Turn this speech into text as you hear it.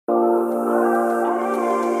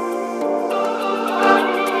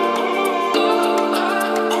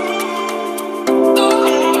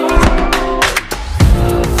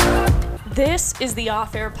This is the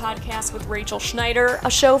Off Air Podcast with Rachel Schneider,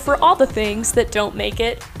 a show for all the things that don't make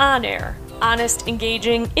it on air. Honest,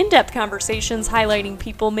 engaging, in-depth conversations highlighting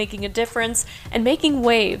people making a difference and making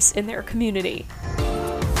waves in their community.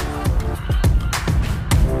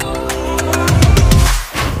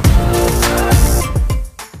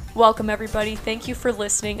 Welcome, everybody. Thank you for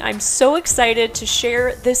listening. I'm so excited to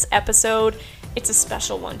share this episode. It's a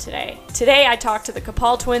special one today. Today, I talked to the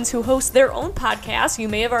Capaul Twins, who host their own podcast. You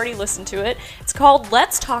may have already listened to it. It's called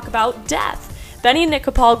Let's Talk About Death. Benny and Nick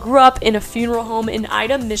Capaul grew up in a funeral home in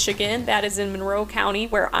Ida, Michigan. That is in Monroe County,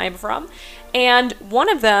 where I'm from. And one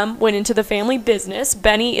of them went into the family business.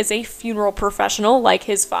 Benny is a funeral professional like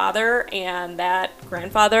his father and that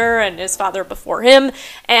grandfather and his father before him.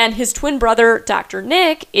 And his twin brother, Dr.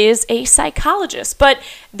 Nick, is a psychologist. But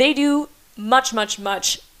they do much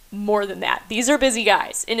more than that. These are busy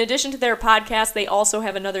guys. In addition to their podcast, they also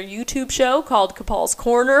have another YouTube show called Capaul's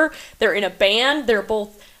Corner. They're in a band. They're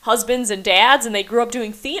both husbands and dads, and they grew up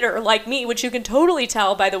doing theater like me, which you can totally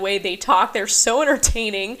tell by the way they talk. They're so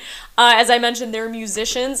entertaining. As I mentioned, they're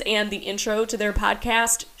musicians, and the intro to their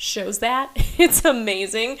podcast shows that. It's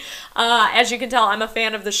amazing. As you can tell, I'm a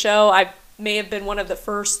fan of the show. I may have been one of the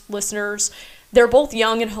first listeners. They're both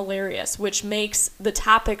young and hilarious, which makes the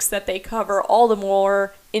topics that they cover all the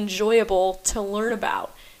more enjoyable to learn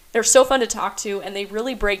about. They're so fun to talk to, and they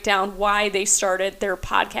really break down why they started their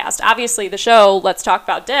podcast. Obviously, the show, Let's Talk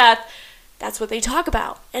About Death, that's what they talk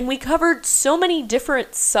about. And we covered so many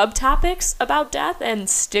different subtopics about death and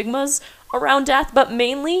stigmas around death, but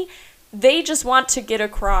mainly they just want to get the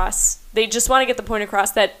point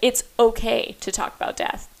across that it's okay to talk about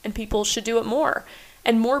death, and people should do it more.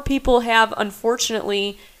 And more people have,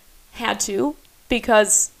 unfortunately, had to,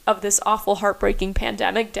 because of this awful, heartbreaking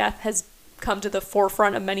pandemic. Death has come to the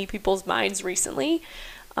forefront of many people's minds recently,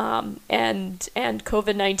 and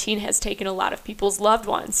COVID-19 has taken a lot of people's loved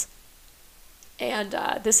ones. And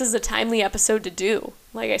this is a timely episode to do.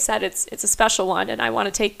 Like I said, it's a special one, and I want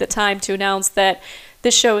to take the time to announce that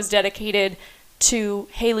this show is dedicated to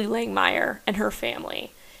Haley Langmeyer and her family.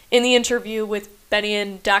 In the interview with Benny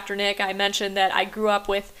and Dr. Nick, I mentioned that I grew up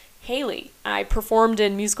with Haley. I performed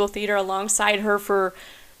in musical theater alongside her for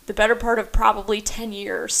the better part of probably 10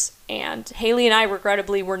 years. And Haley and I,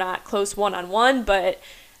 regrettably, were not close one-on-one, but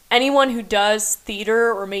anyone who does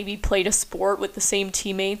theater or maybe played a sport with the same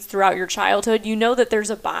teammates throughout your childhood, you know that there's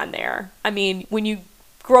a bond there. I mean, when you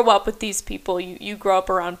grow up with these people, you grow up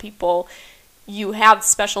around people, you have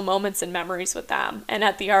special moments and memories with them. And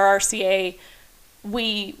at the RRCA,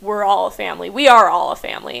 we were all a family. We are all a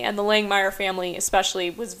family. And the Langmeyer family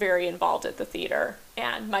especially was very involved at the theater.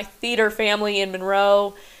 And my theater family in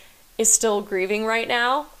Monroe is still grieving right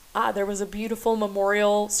now. There was a beautiful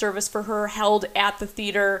memorial service for her held at the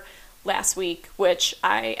theater last week, which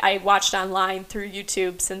I watched online through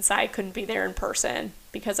YouTube since I couldn't be there in person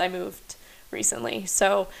because I moved recently.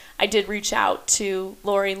 So I did reach out to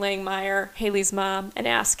Lori Langmeyer, Haley's mom, and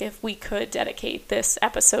ask if we could dedicate this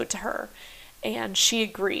episode to her. And she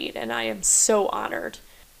agreed, and I am so honored.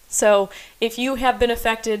 So if you have been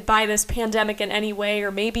affected by this pandemic in any way,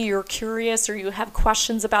 or maybe you're curious or you have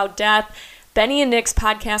questions about death, Benny and Nick's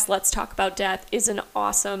podcast, Let's Talk About Death, is an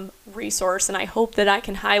awesome resource, and I hope that I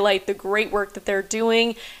can highlight the great work that they're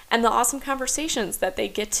doing and the awesome conversations that they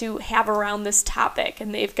get to have around this topic.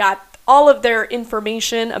 And they've got all of their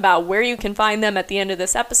information about where you can find them at the end of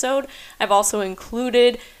this episode. I've also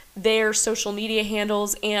included their social media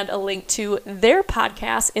handles and a link to their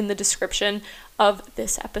podcast in the description of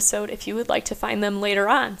this episode if you would like to find them later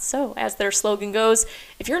on. So as their slogan goes,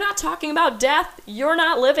 if you're not talking about death, you're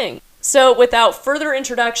not living. So without further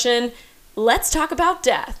introduction, let's talk about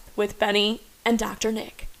death with Benny and Dr.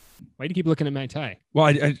 Nick. Why do you keep looking at my tie?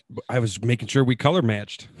 Well, I was making sure we color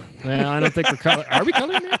matched. Well, I don't think are we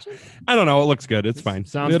color matching? I don't know. It looks good. It's fine.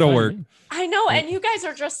 It'll work. I know. And you guys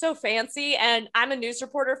are just so fancy. And I'm a news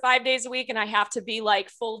reporter 5 days a week, and I have to be like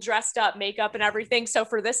full dressed up, makeup and everything. So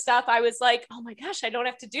for this stuff, I was like, oh my gosh, I don't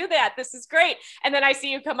have to do that. This is great. And then I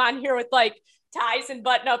see you come on here with like ties and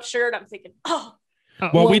button up shirt. I'm thinking,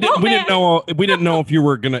 well, we didn't know if you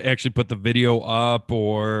were gonna actually put the video up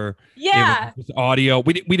or if it was audio.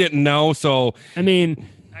 We didn't know. So I mean,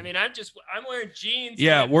 I'm wearing jeans.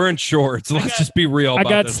 Yeah, we're in shorts. Let's just be real. I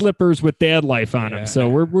got slippers with dad life on them, so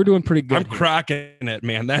we're doing pretty good. I'm cracking it,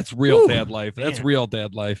 man. That's real dad life. That's real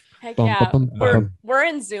dad life. Heck yeah. We're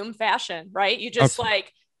in Zoom fashion, right? You just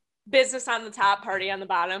like business on the top, party on the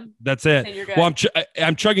bottom. That's it. And you're good. Well,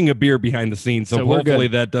 I'm chugging a beer behind the scenes, so hopefully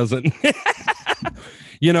that doesn't.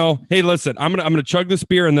 Hey, listen, I'm gonna chug this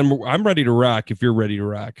beer, and then I'm ready to rock. If you're ready to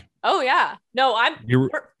rock. Oh yeah, no,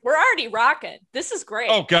 We're already rocking. This is great.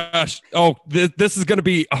 Oh gosh. Oh, this is going to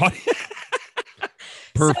be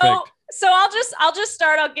perfect. So I'll just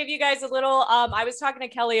start. I'll give you guys a little, I was talking to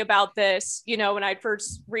Kelly about this, when I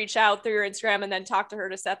first reached out through your Instagram and then talked to her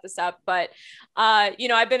to set this up. But,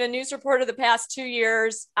 I've been a news reporter the past 2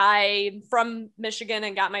 years. I'm from Michigan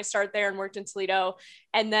and got my start there and worked in Toledo,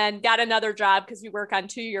 and then got another job because we work on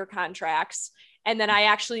 2-year contracts. And then I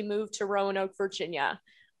actually moved to Roanoke, Virginia.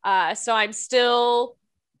 So I'm still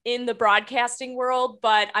in the broadcasting world,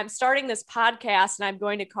 but I'm starting this podcast and I'm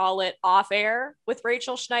going to call it Off Air with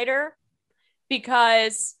Rachel Schneider,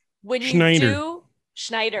 because when you do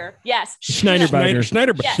Schneider, yes, Schneider,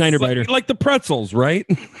 like the pretzels, right?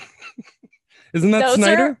 Isn't that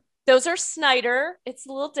Snyder? Those are Snyder. It's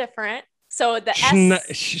a little different. So the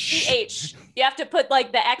SCH, you have to put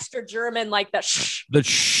like the extra German, like the sh. The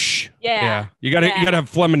sh. Yeah. You gotta have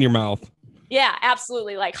phlegm in your mouth. Yeah,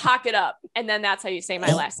 absolutely. Like hawk it up, and then that's how you say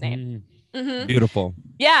my last name. Mm-hmm. Beautiful.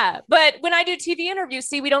 Yeah, but when I do TV interviews,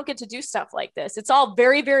 see, we don't get to do stuff like this. It's all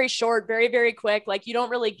very, very short, very, very quick. Like you don't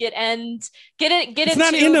really get into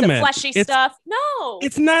the fleshy stuff. No,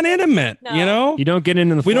 it's not intimate. No. You don't get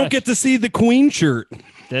into the. We don't get to see the Queen shirt.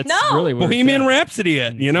 That's really what Bohemian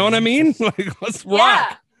Rhapsody. You know what I mean? Like, let's rock.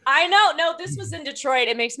 Yeah, I know. No, this was in Detroit.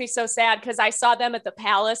 It makes me so sad because I saw them at the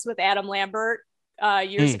Palace with Adam Lambert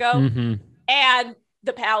years ago, and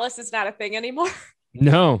the Palace is not a thing anymore.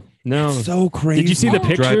 No. It's so crazy. Did you see the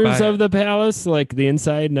pictures of the palace? Like the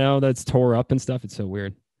inside now that's tore up and stuff. It's so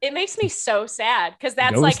weird. It makes me so sad because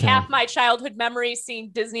that's like half my childhood memories,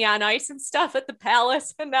 seeing Disney on Ice and stuff at the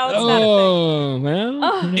Palace, and now it's not a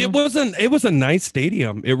thing. Well, it was a nice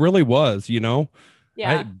stadium. It really was.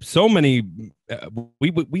 Yeah. So many.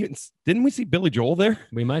 We didn't we see Billy Joel there?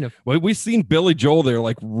 We might have. We seen Billy Joel there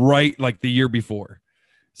like the year before.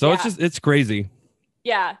 So it's crazy.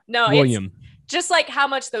 Yeah. No. William. Just like how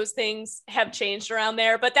much those things have changed around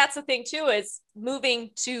there. But that's the thing too, is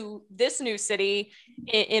moving to this new city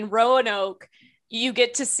in Roanoke, you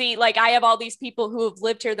get to see, like, I have all these people who have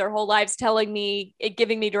lived here their whole lives telling me,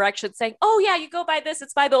 giving me directions, saying, oh yeah, you go by this.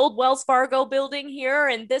 It's by the old Wells Fargo building here.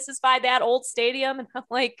 And this is by that old stadium. And I'm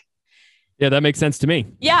like, yeah, that makes sense to me.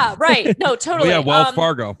 Yeah, right. No, totally. Yeah, Wells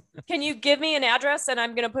Fargo. Can you give me an address? And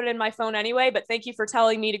I'm going to put it in my phone anyway, but thank you for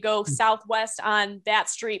telling me to go southwest on that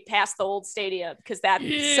street past the old stadium, because that's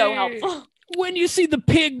so helpful. When you see the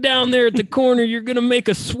pig down there at the corner, you're going to make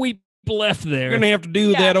a sweep left there. You're going to have to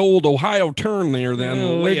do that old Ohio turn there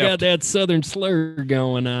then. We got that southern slur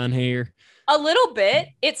going on here. A little bit.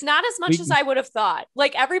 It's not as much as I would have thought.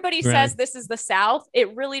 Like everybody says this is the South.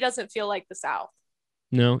 It really doesn't feel like the South.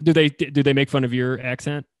 No. Do they make fun of your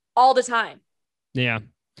accent? All the time. Yeah.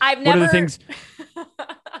 I've never. What are the things?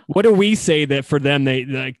 What do we say that for them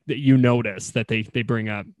that you notice that they bring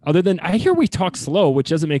up? Other than I hear we talk slow, which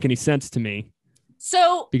doesn't make any sense to me.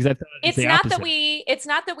 So because I thought it's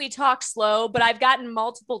not that we talk slow, but I've gotten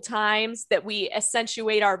multiple times that we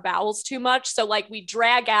accentuate our vowels too much. So like we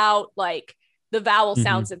drag out like the vowel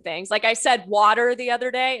sounds and things. Like I said water the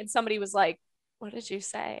other day, and somebody was like, "What did you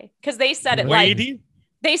say?" Because they said it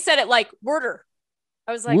like worder.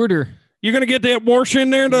 I was like, worder. You're gonna get that wash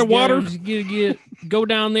in there, the water. Go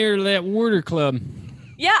down there to that worder club.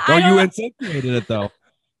 Yeah. You accentuated it though.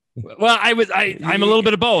 Well, I'm a little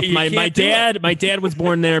bit of both. My dad was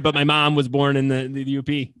born there, but my mom was born in the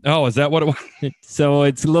UP. Oh, is that what it was? So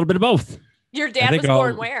it's a little bit of both. Your dad was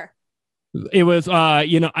born where? It was,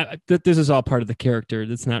 this is all part of the character.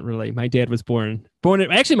 That's not really. My dad was born.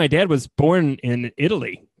 Actually, my dad was born in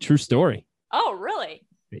Italy. True story. Oh, really?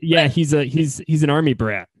 Yeah, he's an army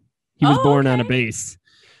brat. He was born on a base,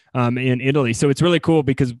 in Italy. So it's really cool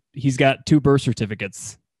because he's got 2 birth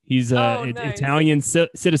certificates. He's an Italian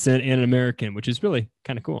citizen and an American, which is really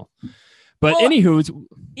kind of cool. But anywho,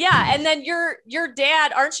 yeah. And then your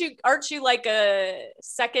dad, aren't you like a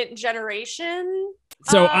second generation?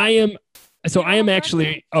 So I am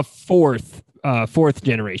actually a fourth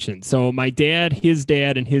generation. So my dad, his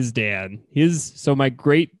dad, and his dad, so my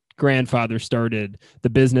great grandfather started the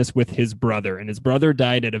business with his brother, and his brother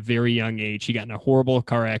died at a very young age. He got in a horrible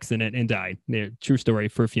car accident and died. True story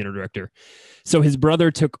for a funeral director. So his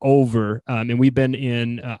brother took over, and we've been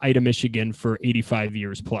in Ida, Michigan for 85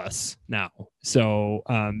 years plus now. So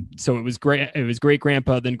it was great. It was great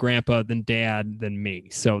grandpa, then dad, then me.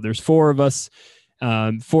 So there's 4 of us,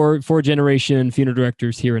 four generation funeral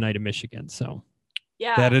directors here in Ida, Michigan. So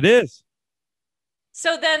yeah, that it is.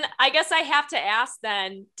 So then I guess I have to ask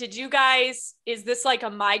then, is this like a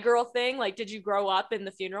my girl thing? Like, did you grow up in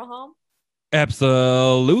the funeral home?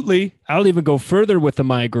 Absolutely. I'll even go further with the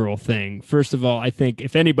My Girl thing. First of all, I think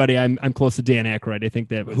if anybody, I'm close to Dan Aykroyd. I think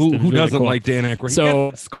that was Who really doesn't cool. like Dan Aykroyd?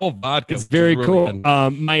 So Skull Vodka. it's very really cool.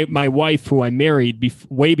 Good. My wife, who I married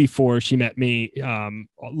way before she met me,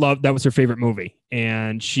 loved that was her favorite movie,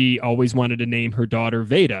 and she always wanted to name her daughter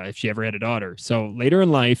Veda if she ever had a daughter. So later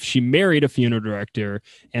in life, she married a funeral director,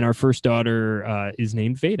 and our first daughter is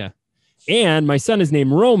named Veda. And my son is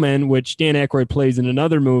named Roman, which Dan Aykroyd plays in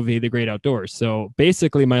another movie, The Great Outdoors. So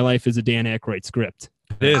basically, my life is a Dan Aykroyd script.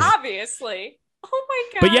 Obviously. Oh my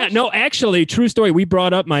god. But yeah, no, actually, true story. We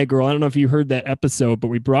brought up My Girl. I don't know if you heard that episode, but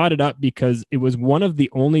we brought it up because it was one of the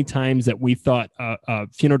only times that we thought a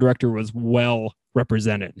funeral director was well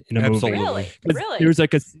represented in a movie. Really? There's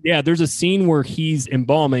there's a scene where he's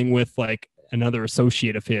embalming with like another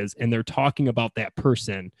associate of his, and they're talking about that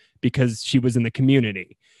person because she was in the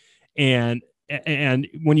community. And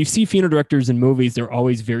when you see funeral directors in movies, they're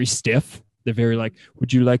always very stiff. They're very like,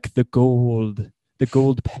 would you like the gold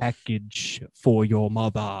package for your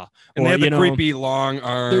mother? And they have the creepy long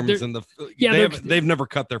arms and they've never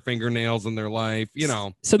cut their fingernails in their life,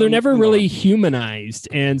 So they're never really humanized.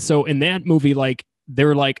 And so in that movie, like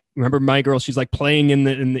they're like, remember My Girl? She's like playing in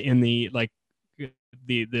the like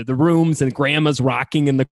the rooms, and grandma's rocking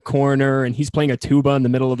in the corner, and he's playing a tuba in the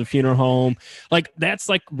middle of the funeral home. Like that's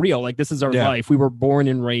like real. Like this is our life. We were born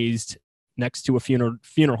and raised next to a funeral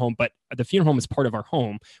home, but the funeral home is part of our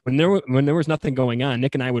home. When there was nothing going on,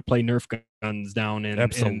 Nick and I would play Nerf guns down in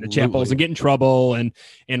the chapels and get in trouble and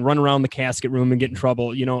run around the casket room and get in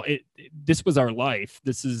trouble. This was our life.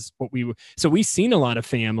 This is what so we've seen a lot of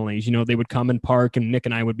families, they would come and park, and Nick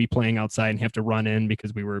and I would be playing outside and have to run in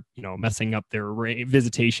because we were, messing up their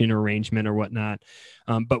visitation arrangement or whatnot.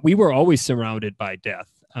 But we were always surrounded by death.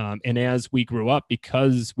 And as we grew up,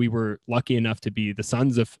 because we were lucky enough to be the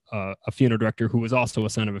sons of a funeral director who was also a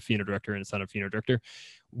son of a funeral director and a son of a funeral director,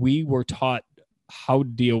 we were taught how to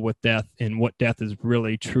deal with death and what death is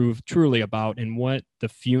really truly about, and what the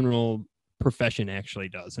funeral profession actually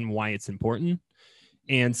does and why it's important.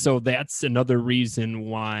 And so that's another reason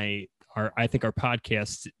why I think our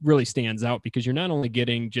podcast really stands out, because you're not only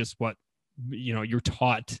getting just what you're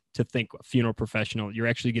taught to think a funeral professional, you're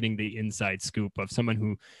actually getting the inside scoop of someone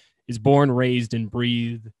who is born, raised, and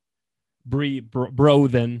brothen,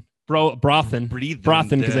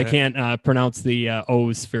 because I can't pronounce the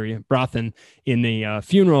O's for you, brothen, in the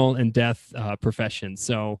funeral and death profession.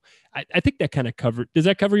 So I think that kind of does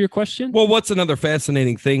that cover your question? Well, what's another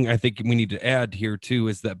fascinating thing I think we need to add here too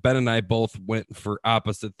is that Ben and I both went for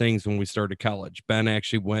opposite things when we started college. Ben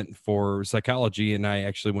actually went for psychology, and I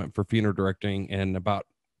actually went for funeral directing. And about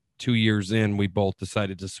 2 years in, we both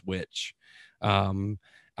decided to switch.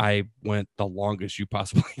 I went the longest you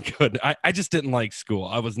possibly could. I just didn't like school.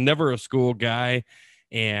 I was never a school guy,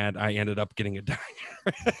 and I ended up getting a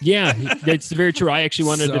doctorate. Yeah, that's very true. I actually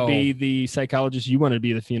wanted to be the psychologist. You wanted to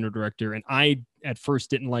be the funeral director. And I, at first,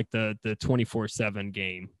 didn't like the 24/7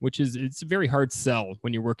 game, which it's a very hard sell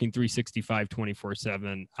when you're working 365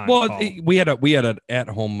 24/7. Well, we had an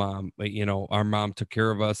at-home mom. Our mom took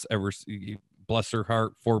care of us. Bless her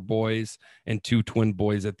heart, 4 boys and 2 twin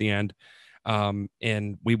boys at the end.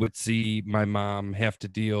 And we would see my mom have to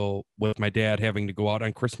deal with my dad having to go out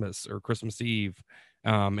on Christmas or Christmas Eve,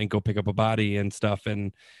 and go pick up a body and stuff.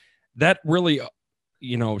 And that really,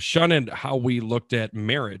 shunted how we looked at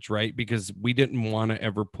marriage, right? Because we didn't want to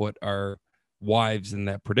ever put our wives in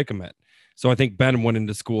that predicament. So I think Ben went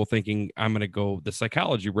into school thinking, I'm going to go the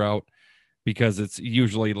psychology route because it's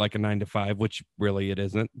usually like a 9 to 5, which really it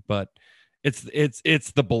isn't, but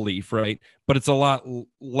it's the belief, right? But it's a lot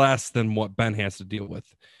less than what Ben has to deal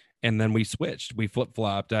with. And then we switched. We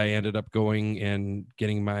flip-flopped. I ended up going and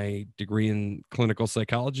getting my degree in clinical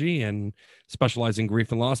psychology and specializing in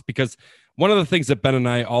grief and loss, because one of the things that Ben and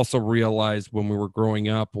I also realized when we were growing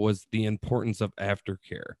up was the importance of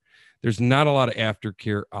aftercare. There's not a lot of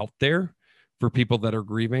aftercare out there for people that are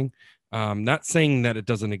grieving. Not saying that it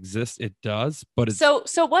doesn't exist. It does, but it's... So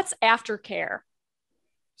what's aftercare?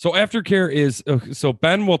 So aftercare is, so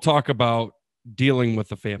Ben will talk about dealing with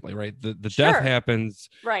the family, right? The Sure. death happens,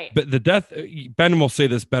 right? But the death, Ben will say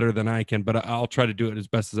this better than I can, but I'll try to do it as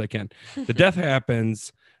best as I can. The death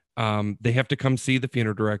happens. They have to come see the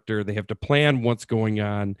funeral director. They have to plan what's going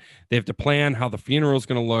on. They have to plan how the funeral is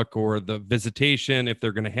going to look, or the visitation, if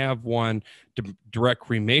they're going to have one. Direct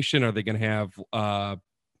cremation, are they going to have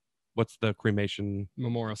what's the cremation?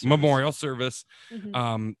 Memorial service.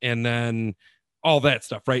 Mm-hmm. And then all that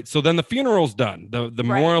stuff, right? So then the funeral's done. The Right.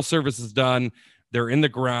 memorial service is done. They're in the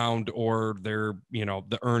ground, or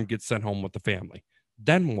the urn gets sent home with the family.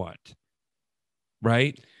 Then what?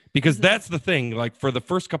 Right? because that's the thing. Like for the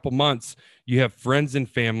first couple months, you have friends and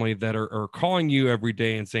family that are calling you every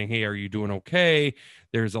day and saying, hey, are you doing okay?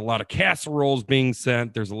 There's a lot of casseroles being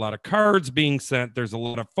sent. There's a lot of cards being sent. There's a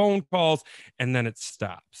lot of phone calls, and then it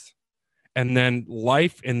stops. And then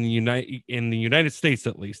life in the United States,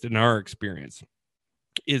 at least in our experience,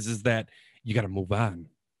 is that you got to move on,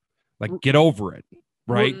 like get over it,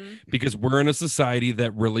 right? Because we're in a society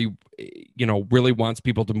that really, really wants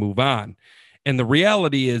people to move on. And the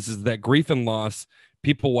reality is that grief and loss,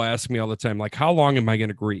 people will ask me all the time, like, how long am I going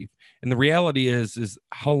to grieve? And the reality is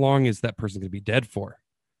how long is that person going to be dead for?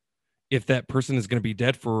 If that person is going to be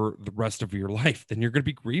dead for the rest of your life, then you're going to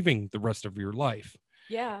be grieving the rest of your life.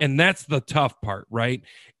 Yeah. And that's the tough part, right?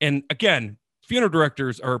 And again, funeral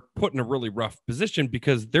directors are put in a really rough position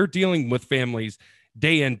because they're dealing with families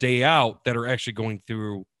day in, day out that are actually going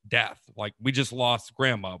through death. Like we just lost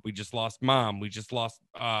grandma, we just lost mom, we just lost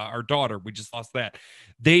our daughter, we just lost that.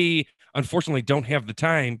 They unfortunately don't have the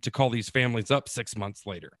time to call these families up 6 months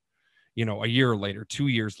later, a year later, 2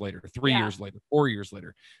 years later, 3 years later, 4 years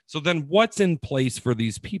later. So then what's in place for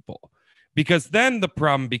these people? Because then the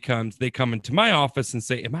problem becomes they come into my office and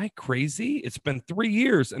say, am I crazy? It's been 3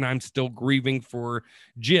 years and I'm still grieving for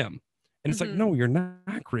Jim. And it's like, no, you're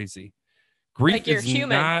not crazy. Grief like you're is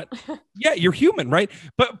human. Not, yeah, you're human, right?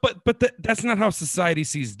 But that's not how society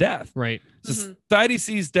sees death. Right. Society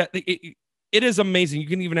sees death. It is amazing. You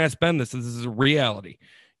can even ask Ben this. This is a reality.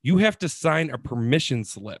 You have to sign a permission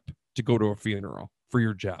slip to go to a funeral for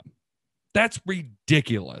your job. That's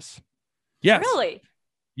ridiculous. Yes. Really?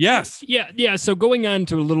 Yes. Yeah. So going on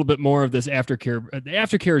to a little bit more of this aftercare. The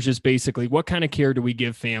aftercare is just basically what kind of care do we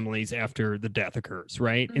give families after the death occurs,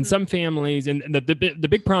 right? In some families, and the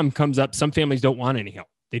big problem comes up, some families don't want any help.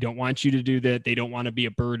 They don't want you to do that. They don't want to be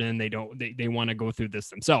a burden. They want to go through this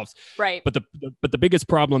themselves. Right. But the biggest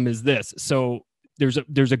problem is this. So there's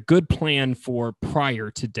a good plan for prior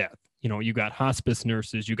to death. You got hospice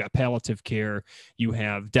nurses, you got palliative care, you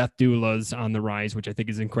have death doulas on the rise, which I think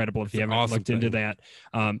is incredible if you haven't looked into that.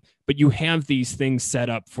 But you have these things set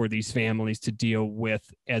up for these families to deal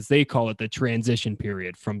with, as they call it, the transition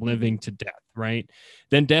period from living to death, right?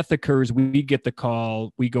 Then death occurs, we get the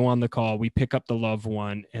call, we go on the call, we pick up the loved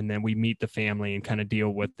one, and then we meet the family and kind of deal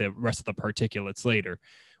with the rest of the particulates later.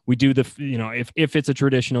 We do if it's a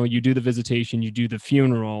traditional, you do the visitation, you do the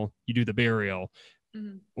funeral, you do the burial,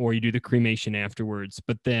 or you do the cremation afterwards.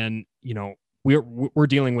 But then, we're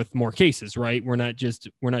dealing with more cases, right? We're not just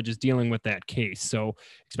dealing with that case. So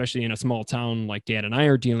especially in a small town like Dad and I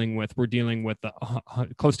are dealing with, we're dealing with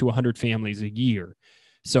close to 100 families a year.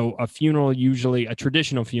 So a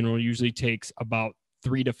traditional funeral usually takes about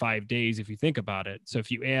 3 to 5 days if you think about it. So if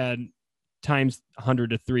you add times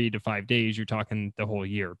 100 to 3 to 5 days, you're talking the whole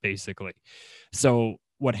year basically. So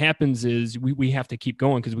what happens is we have to keep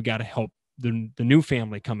going because we got to help the new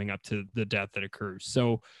family coming up to the death that occurs.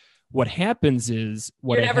 So what happens is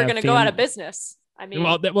you're never going to go out of business. I mean,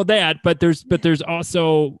 but there's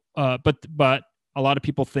also, but a lot of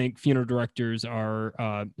people think funeral directors are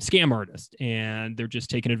scam artists and they're just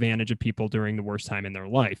taking advantage of people during the worst time in their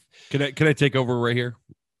life. Can I take over right here?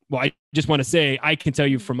 Well, I just want to say, I can tell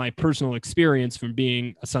you from my personal experience from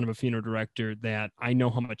being a son of a funeral director that I know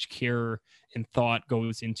how much care and thought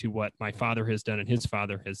goes into what my father has done and his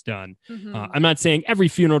father has done. I'm not saying every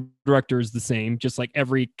funeral director is the same, just like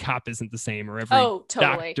every cop isn't the same or every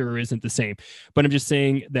doctor isn't the same. But I'm just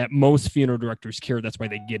saying that most funeral directors care. That's why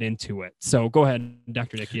they get into it. So go ahead,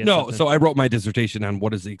 Dr. Nick. So I wrote my dissertation on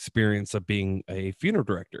what is the experience of being a funeral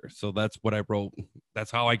director. So that's what I wrote.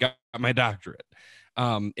 That's how I got my doctorate.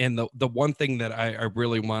 And the one thing that I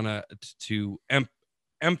really want to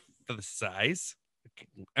emphasize.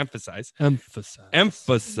 Wait,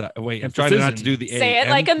 I'm trying not to do the say it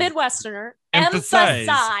like a Midwesterner. Emphasize.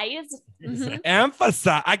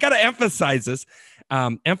 Emphasize. I gotta emphasize this.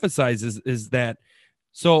 Is that,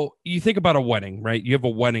 so you think about a wedding, right? You have a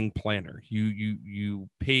wedding planner. You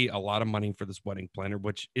pay a lot of money for this wedding planner,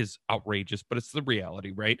 which is outrageous, but it's the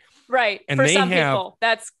reality, right? Right. And for some people,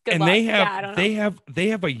 that's good. And luck. they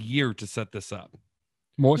have a year to set this up.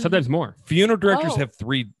 More, sometimes more. Funeral directors have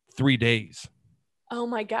three days. Oh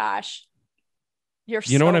my gosh.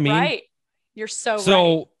 You know what I mean? Right. You're so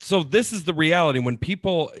right. So this is the reality. When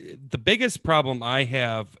people, the biggest problem I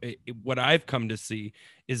have, what I've come to see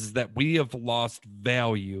is that we have lost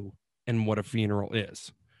value in what a funeral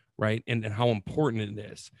is, right? And how important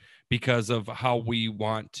it is because of how we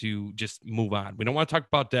want to just move on. We don't want to talk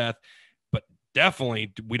about death, but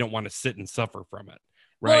definitely we don't want to sit and suffer from it.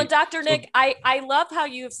 Right? Well, and Dr. Nick, I love how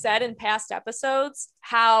you've said in past episodes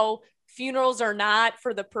how funerals are not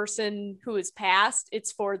for the person who is passed,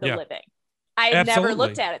 it's for the living. I never Absolutely.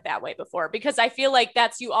 looked at it that way before, because I feel like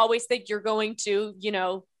you always think you're going to,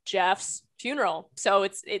 Jeff's funeral. So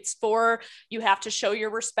it's for, you have to show your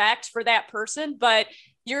respect for that person, but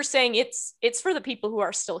you're saying it's for the people who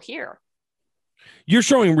are still here. You're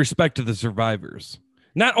showing respect to the survivors,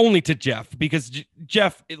 not only to Jeff, because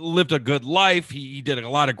Jeff lived a good life. He did a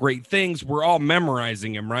lot of great things. We're all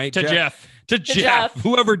memorizing him, right? To Jeff. To Jeff.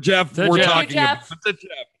 Whoever Jeff To we're Jeff. talking Jeff. about. To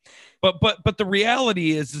Jeff. But the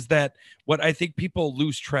reality is that what I think people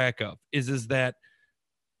lose track of is that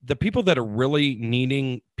the people that are really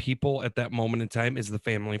needing people at that moment in time is the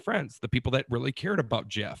family and friends, the people that really cared about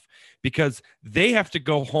Jeff, because they have to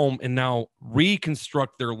go home and now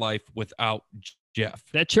reconstruct their life without Jeff.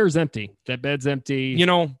 That chair's empty. That bed's empty.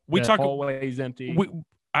 We talk always empty.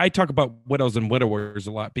 I talk about widows and widowers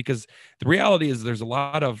a lot, because the reality is there's a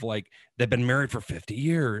lot of they've been married for 50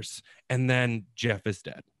 years and then Jeff is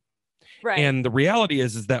dead. Right. And the reality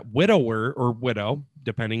is that widower or widow,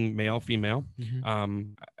 depending male, female,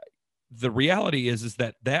 the reality is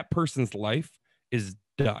that person's life is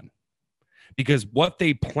done, because what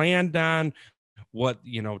they planned on,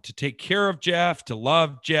 to take care of Jeff, to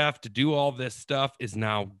love Jeff, to do all this stuff is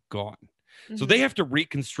now gone. Mm-hmm. So they have to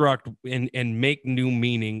reconstruct and make new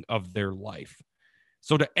meaning of their life.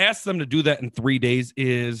 So to ask them to do that in 3 days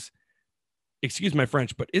is, excuse my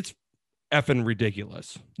French, but it's effing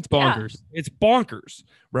ridiculous. It's bonkers. Yeah. It's bonkers,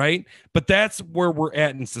 right? But that's where we're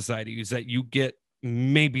at in society, is that you get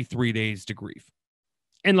maybe 3 days to grieve.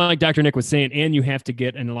 And like Dr. Nick was saying, and you have to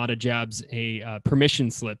get in a lot of jobs a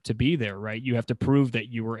permission slip to be there, right? You have to prove that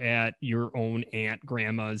you were at your own aunt,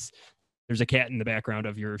 grandma's. There's a cat in the background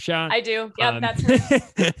of your shot. I do. Yeah,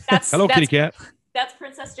 that's Hello, kitty cat. That's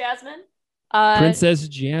Princess Jasmine. Princess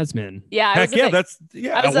Jasmine. Yeah. Heck yeah,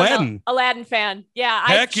 I was Aladdin. An Aladdin fan. Yeah.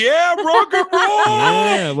 Heck yeah, rock and roll.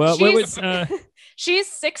 Yeah. Well, she's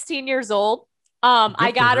 16 years old.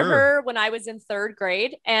 I got her when I was in 3rd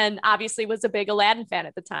grade, and obviously was a big Aladdin fan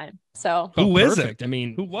at the time. So who is it? I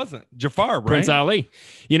mean, who wasn't? Jafar, right? Prince Ali.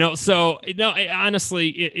 Honestly,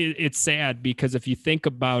 it's sad, because if you think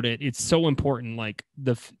about it, it's so important. Like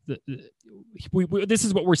this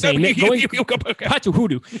is what we're saying.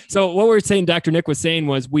 So what we're saying, Dr. Nick was saying,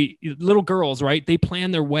 was little girls, right? They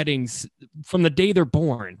plan their weddings from the day they're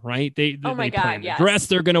born, right? They plan the dress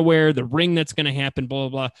they're going to wear, the ring that's going to happen, blah,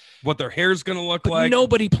 blah, blah. What their hair's going to look like.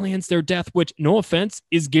 Nobody plans their death, which, no offense,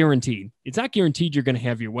 is guaranteed. It's not guaranteed you're going to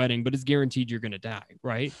have your wedding, but it's guaranteed you're going to die,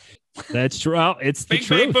 right? That's true. It's the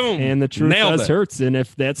truth. Boom. And the truth hurts. And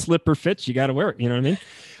if that slipper fits, you got to wear it. You know what I mean?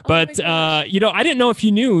 But, I didn't know if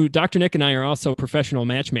you knew, Dr. Nick and I are also professional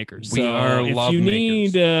matchmakers. We are love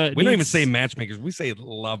makers. We don't even say matchmakers. We say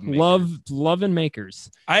love makers. Love and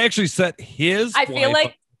makers. I actually set his I feel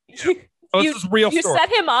like this is real story.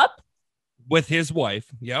 Set him up with his wife.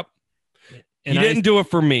 Yep. And you didn't do it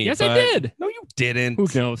for me. Yes, I did. No, you didn't. Who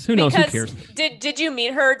knows? Who knows? Who cares? Did you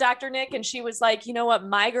meet her, Dr. Nick? And she was like, you know what?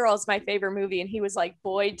 My Girl is my favorite movie. And he was like,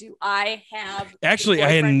 boy, do I have. Actually,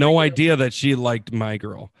 I had no idea that she liked My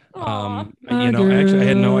Girl. Actually, I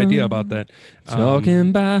had no idea about that. Talking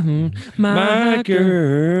about my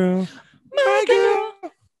girl. My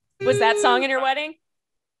girl. Was that song in your wedding?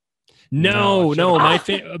 No.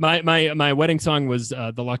 My wedding song was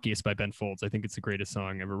 "The Luckiest" by Ben Folds. I think it's the greatest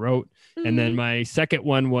song I ever wrote. Mm-hmm. And then my second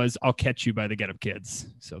one was "I'll Catch You" by the Get Up Kids.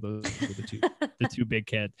 So those were the two big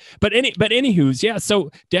kids. But anywho's, yeah.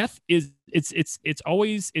 So death is it's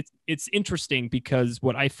always interesting, because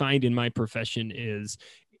what I find in my profession is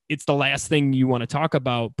it's the last thing you want to talk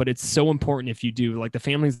about, but it's so important if you do. Like the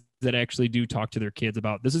families that actually do talk to their kids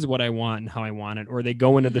about, this is what I want and how I want it, or they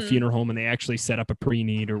go into the funeral home and they actually set up a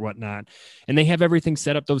pre-need or whatnot, and they have everything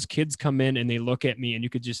set up. Those kids come in and they look at me, and you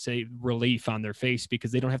could just say relief on their face,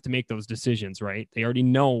 because they don't have to make those decisions, right? They already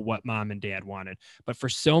know what mom and dad wanted. But for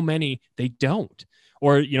so many, they don't.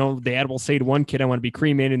 Or, dad will say to one kid, I want to be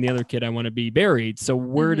cremated, and the other kid, I want to be buried. So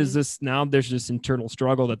where does this, now there's this internal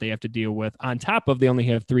struggle that they have to deal with, on top of they only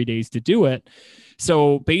have 3 days to do it.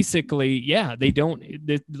 So basically, yeah, they don't,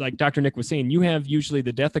 like Dr. Nick was saying, you have usually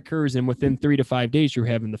the death occurs, and within 3 to 5 days, you're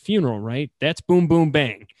having the funeral, right? That's boom, boom,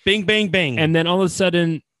 bang. Bing, bang, bang. And then all of a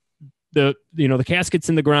sudden, the casket's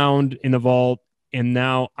in the ground, in the vault, and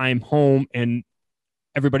now I'm home, and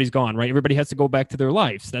everybody's gone, right? Everybody has to go back to their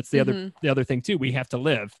lives. That's the other thing too. We have to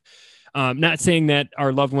live. Not saying that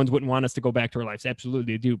our loved ones wouldn't want us to go back to our lives.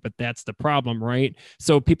 Absolutely they do. But that's the problem, right?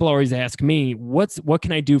 So people always ask me, what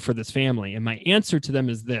can I do for this family? And my answer to them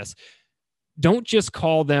is this: don't just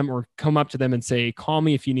call them or come up to them and say, call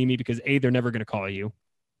me if you need me, because they're never going to call you.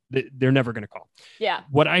 They're never going to call. Yeah.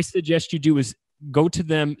 What I suggest you do is go to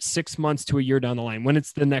them 6 months to a year down the line, when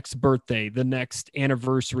it's the next birthday, the next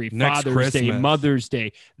anniversary, Father's Day, Mother's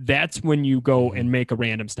Day. That's when you go and make a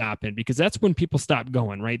random stop in, because that's when people stop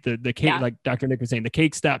going, right? The cake, like Dr. Nick was saying, the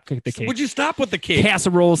cake stop, the cake. Would you stop with the cake?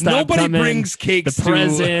 Casserole stop. Nobody brings cakes. The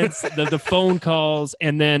presents, the phone calls,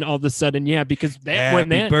 and then all of a sudden, because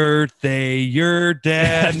Happy birthday, your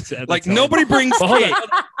dad. Like nobody brings cake.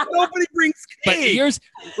 Nobody brings cake.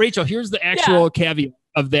 But here's the actual caveat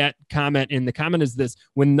of that comment. And the comment is this: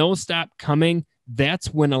 when those stop coming,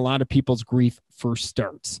 that's when a lot of people's grief first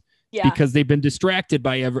starts. Yeah. Because they've been distracted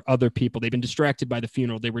by other people. They've been distracted by the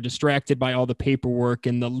funeral. They were distracted by all the paperwork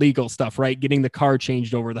and the legal stuff, right? Getting the car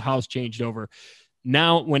changed over, the house changed over.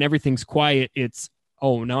 Now, when everything's quiet, it's,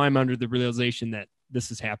 now I'm under the realization that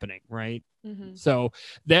this is happening, right? Mm-hmm. So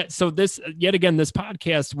this, yet again, this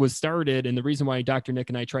podcast was started, and the reason why Dr. Nick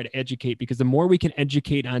and I try to educate, because the more we can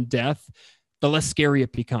educate on death, the less scary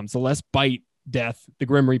it becomes, the less bite death the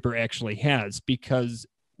Grim Reaper actually has, because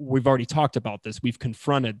we've already talked about this. We've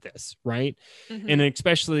confronted this, right? Mm-hmm. And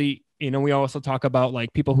especially, we also talk about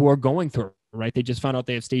like people who are going through, right? They just found out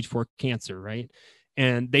they have stage 4 cancer, right?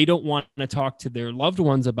 And they don't want to talk to their loved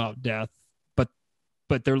ones about death,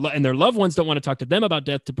 but their loved ones don't want to talk to them about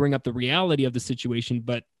death to bring up the reality of the situation.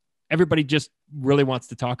 But everybody just really wants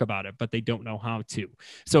to talk about it, but they don't know how to.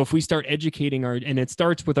 So if we start educating and it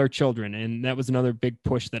starts with our children, and that was another big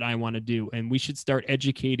push that I want to do. And we should start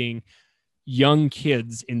educating young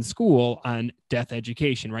kids in school on death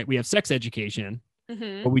education, right? We have sex education,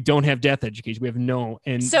 but we don't have death education. We have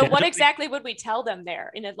And so what exactly would we tell them there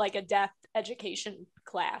in a death education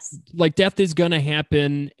class? Like, death is going to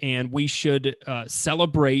happen, and we should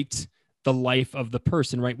celebrate the life of the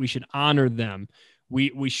person, right? We should honor them.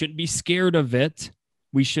 We shouldn't be scared of it.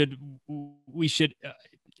 We should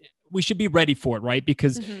be ready for it, right?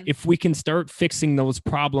 Because if we can start fixing those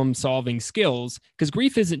problem-solving skills, because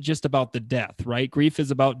grief isn't just about the death, right? Grief is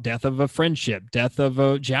about death of a friendship, death of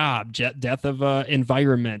a job, death of an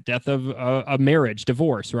environment, death of a marriage,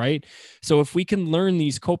 divorce, right? So if we can learn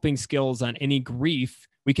these coping skills on any grief,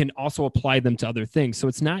 we can also apply them to other things. So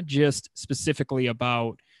it's not just specifically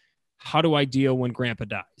about how do I deal when grandpa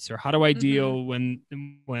dies, or how do I deal when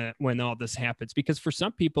all this happens? Because for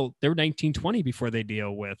some people, they're 19, 20 before they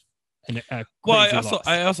deal with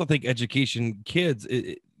I also think education kids,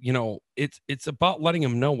 it's about letting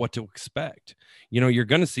them know what to expect. You're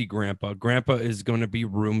going to see grandpa is going to be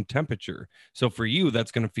room temperature. So for you,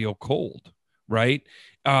 that's going to feel cold, right?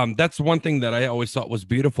 That's one thing that I always thought was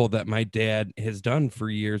beautiful that my dad has done for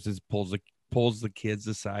years, is pulls the kids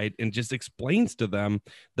aside and just explains to them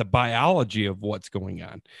the biology of what's going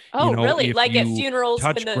on. Really? Like at funerals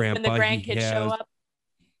when the grandkids show up?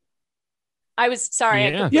 I was sorry,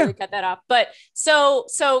 I completely cut that off. But so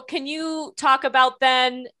can you talk about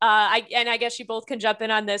then, I guess you both can jump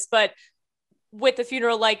in on this, but with the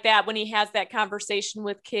funeral like that, when he has that conversation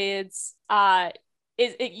with kids,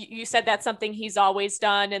 you said that's something he's always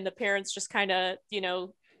done, and the parents just kind of,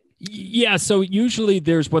 Yeah. So usually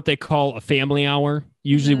there's what they call a family hour.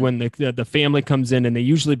 Usually when the family comes in, and they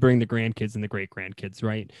usually bring the grandkids and the great grandkids,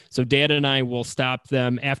 right? So Dad and I will stop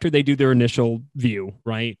them after they do their initial view,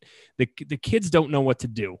 right? The kids don't know what to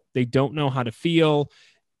do. They don't know how to feel.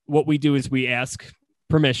 What we do is we ask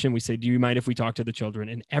permission. We say, do you mind if we talk to the children?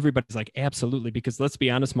 And everybody's like, absolutely. Because let's be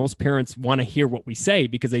honest, most parents want to hear what we say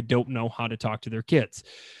because they don't know how to talk to their kids.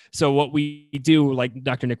 So what we do, like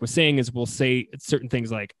Dr. Nick was saying, is we'll say certain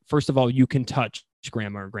things like, first of all, you can touch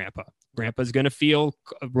grandma or grandpa. Grandpa's going to feel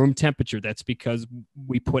room temperature. That's because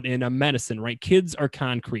we put in a medicine, right? Kids are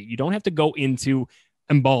concrete. You don't have to go into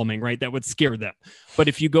embalming, right? That would scare them. But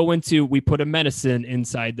if you go into, we put a medicine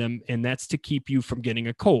inside them, and that's to keep you from getting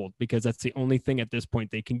a cold, because that's the only thing at this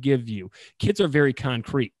point they can give you. Kids are very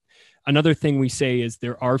concrete. Another thing we say is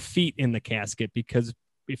there are feet in the casket, because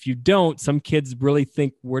if you don't, some kids really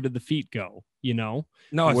think, where did the feet go? No,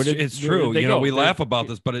 it's true. We laugh about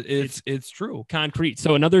this, but it's true. Concrete.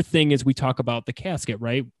 So another thing is we talk about the casket,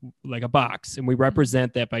 right? Like a box. And we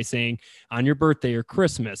represent that by saying, on your birthday or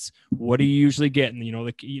Christmas, what do you usually get? And,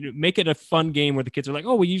 make it a fun game where the kids are like,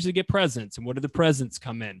 oh, we usually get presents. And what do the presents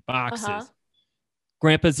come in? Boxes.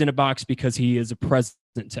 Grandpa's in a box because he is a present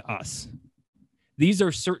to us. These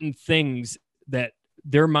are certain things that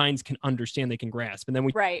their minds can understand, they can grasp. And then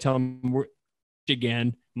we tell them,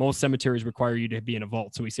 again, most cemeteries require you to be in a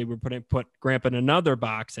vault. So we say put grandpa in another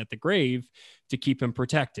box at the grave to keep him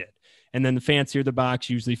protected. And then the fancier the box,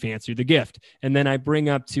 usually fancier the gift. And then I bring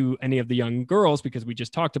up to any of the young girls, because we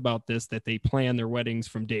just talked about this, that they plan their weddings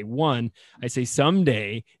from day one. I say,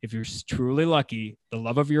 someday, if you're truly lucky, the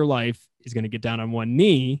love of your life is going to get down on one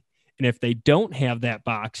knee And if they don't have that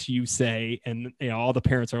box, you say, and all the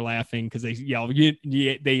parents are laughing because they yell,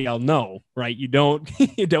 they yell no, right? You don't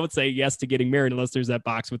you don't say yes to getting married unless there's that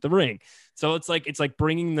box with the ring. So it's like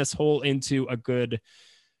bringing this whole into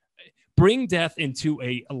bring death into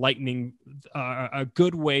a lightning, a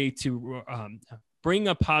good way to bring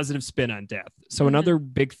a positive spin on death. So another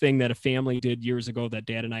big thing that a family did years ago that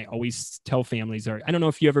Dad and I always tell families I don't know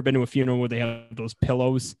if you ever been to a funeral where they have those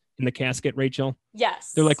pillows in the casket, Rachel.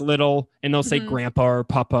 Yes. They're like little, and they'll say grandpa or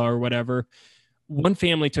papa or whatever. One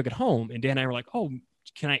family took it home, and Dan and I were like, oh,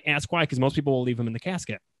 can I ask why? Because most people will leave them in the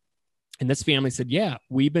casket. And this family said, yeah,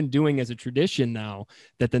 we've been doing as a tradition now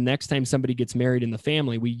that the next time somebody gets married in the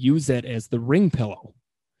family, we use it as the ring pillow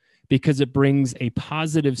because it brings a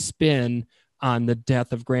positive spin on the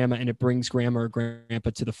death of grandma, and it brings grandma or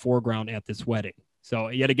grandpa to the foreground at this wedding. So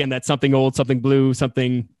yet again, that's something old, something blue,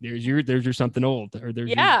 something, there's your something old, or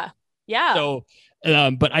there's yeah. So,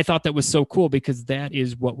 but I thought that was so cool because that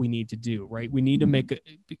is what we need to do, right? We need to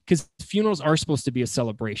because funerals are supposed to be a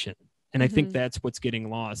celebration. And I think that's what's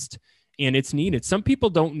getting lost, and it's needed. Some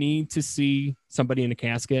people don't need to see somebody in a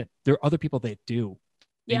casket. There are other people that do.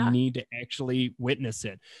 They need to actually witness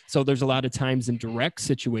it. So there's a lot of times in direct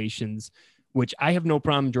situations, which I have no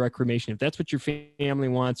problem direct cremation. If that's what your family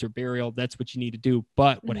wants, or burial, that's what you need to do.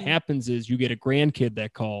 But what happens is you get a grandkid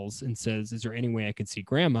that calls and says, is there any way I can see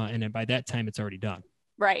grandma? And then by that time it's already done.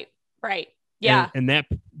 Right. Yeah. And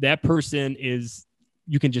that person is,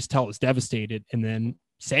 you can just tell, is devastated. And then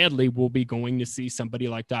sadly we'll be going to see somebody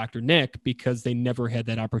like Dr. Nick because they never had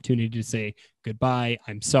that opportunity to say goodbye,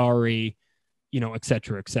 I'm sorry, et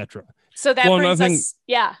cetera, et cetera. So that brings us,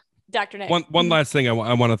 Dr. Nick. One last thing I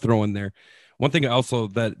want to throw in there. One thing also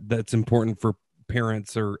that's important for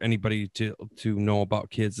parents or anybody to know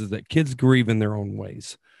about kids is that kids grieve in their own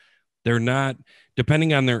ways. They're not,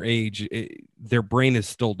 depending on their age, their brain is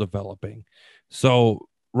still developing. So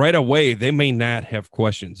right away, they may not have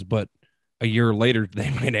questions, but a year later,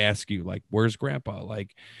 they might ask you, like, where's grandpa?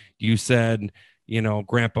 Like you said,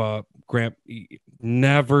 grandpa,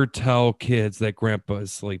 never tell kids that grandpa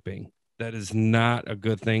is sleeping. That is not a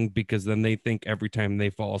good thing because then they think every time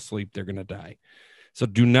they fall asleep, they're going to die. So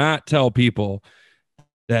do not tell people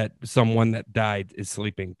that someone that died is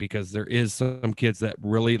sleeping, because there is some kids that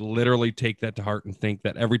really literally take that to heart and think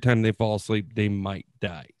that every time they fall asleep, they might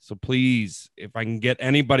die. So please, if I can get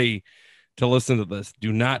anybody to listen to this,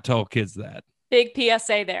 do not tell kids that. Big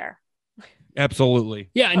PSA there.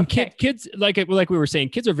 Absolutely. Yeah. And kids, like we were saying,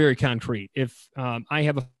 kids are very concrete. If I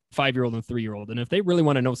have a 5-year-old and a 3-year-old, and if they really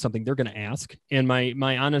want to know something, they're going to ask. And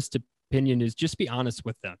my honest opinion is just be honest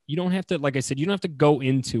with them. You don't have to, like I said, you don't have to go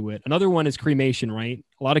into it. Another one is cremation, right?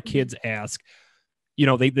 A lot of kids ask,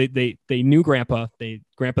 they knew grandpa,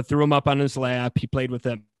 grandpa threw him up on his lap. He played with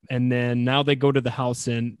them. And then now they go to the house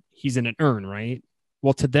and he's in an urn, right?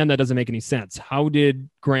 Well, to them, that doesn't make any sense. How did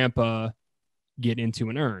grandpa get into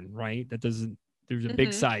an urn, right? There's a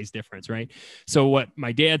big size difference, right? So what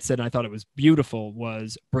my dad said, and I thought it was beautiful,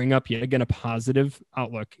 was bring up yet again a positive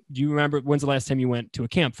outlook. Do you remember when's the last time you went to a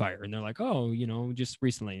campfire? And they're like, oh, just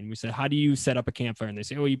recently. And we said, how do you set up a campfire? And they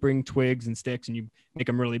say, oh, you bring twigs and sticks and you make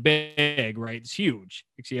them really big, right? It's huge.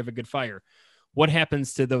 Actually, you have a good fire. What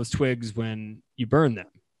happens to those twigs when you burn them?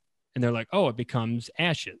 And they're like, oh, it becomes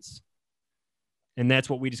ashes. And that's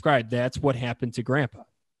what we described. That's what happened to grandpa.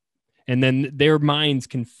 And then their minds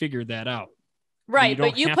can figure that out. Right,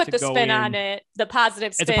 but you put the spin on it. The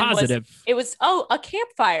positive spin. It's a positive. It was a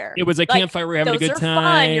campfire. It was a campfire. We're having a good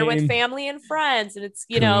time. Fun. You're with family and friends, and it's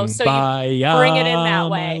so you bring it in that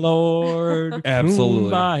way. My Lord,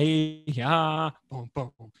 absolutely. Kumbaya. Boom,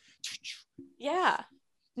 boom. Yeah.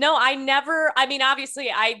 No,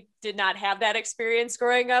 obviously I did not have that experience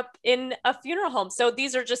growing up in a funeral home. So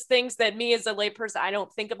these are just things that me as a layperson, I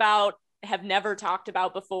don't think about, have never talked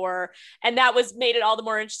about before. And that made it all the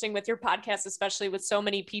more interesting with your podcast, especially with so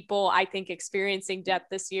many people, I think, experiencing death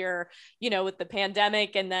this year, with the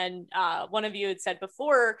pandemic. And then one of you had said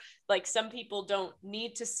before, like, some people don't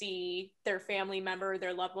need to see their family member,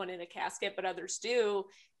 their loved one in a casket, but others do.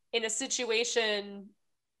 In a situation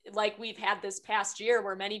like we've had this past year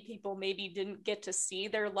where many people maybe didn't get to see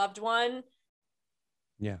their loved one.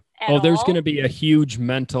 Yeah. There's going to be a huge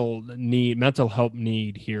mental help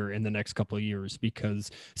need here in the next couple of years,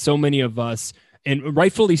 because so many of us, and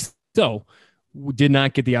rightfully so, did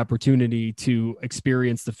not get the opportunity to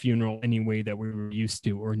experience the funeral any way that we were used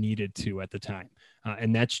to or needed to at the time.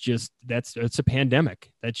 And it's a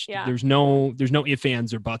pandemic. There's no ifs,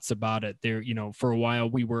 ands, or buts about it. There, for a while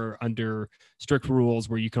we were under strict rules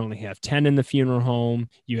where you can only have 10 in the funeral home.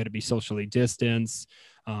 You had to be socially distanced.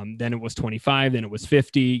 Then it was 25, then it was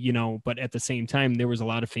 50, but at the same time, there was a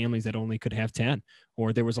lot of families that only could have 10,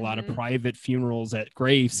 or there was a lot of private funerals at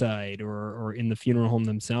graveside or in the funeral home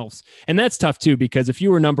themselves. And that's tough too, because if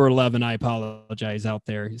you were number 11, I apologize out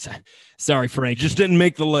there. Sorry, Frank. Just didn't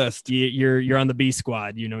make the list. You're on the B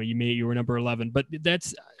squad. You were number 11, but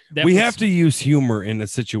we have to use humor in a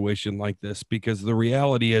situation like this, because the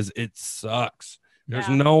reality is it sucks. There's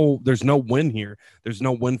no win here. There's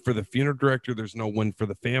no win for the funeral director. There's no win for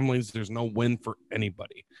the families. There's no win for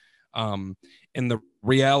anybody. And the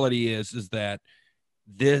reality is that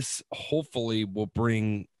this hopefully will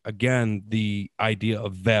bring, again, the idea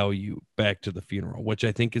of value back to the funeral, which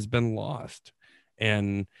I think has been lost.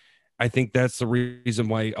 And I think that's the reason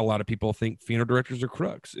why a lot of people think funeral directors are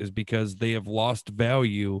crooks, is because they have lost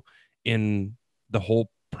value in the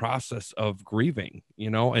whole process of grieving,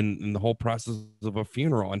 and the whole process of a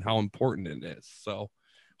funeral and how important it is. So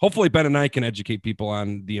hopefully Ben and I can educate people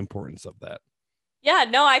on the importance of that. Yeah,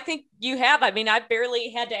 no, I think you have. I mean, I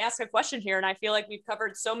barely had to ask a question here, and I feel like we've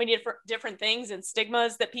covered so many different things and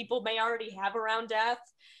stigmas that people may already have around death.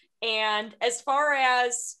 And as far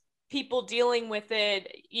as people dealing with it,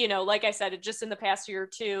 like I said, just in the past year or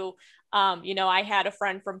two, I had a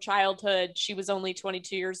friend from childhood. She was only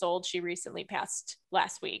 22 years old. She recently passed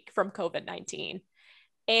last week from COVID-19.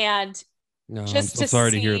 And I'm so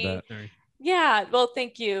sorry to hear that. Yeah, well,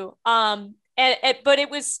 thank you. But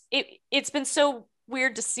it's been so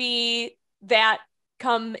weird to see that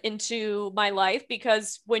come into my life,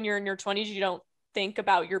 because when you're in your 20s, you don't think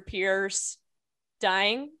about your peers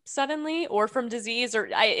dying suddenly or from disease, or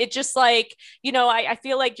it just like, I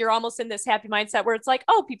feel like you're almost in this happy mindset where it's like,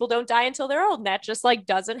 oh, people don't die until they're old, and that just like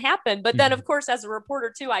doesn't happen. But then of course, as a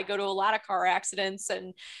reporter too, I go to a lot of car accidents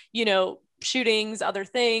and, shootings, other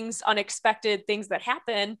things, unexpected things that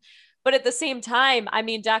happen. But at the same time, I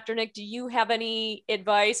mean, Dr. Nick, do you have any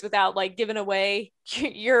advice, without like giving away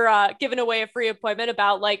a free appointment,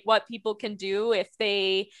 about like what people can do if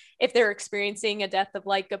they're experiencing a death of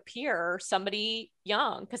like a peer or somebody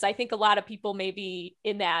young? Because I think a lot of people may be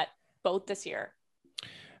in that boat this year.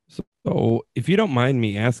 So if you don't mind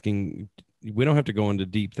me asking, we don't have to go into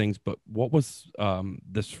deep things, but what was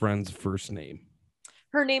this friend's first name?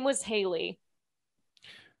 Her name was Haley.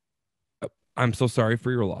 I'm so sorry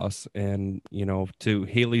for your loss. And, to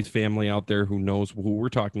Haley's family out there who knows who we're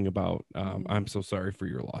talking about, I'm so sorry for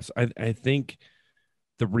your loss. I think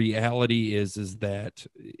the reality is that,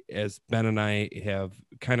 as Ben and I have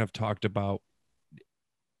kind of talked about,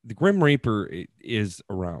 the Grim Reaper is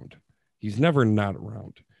around. He's never not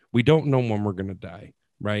around. We don't know when we're going to die,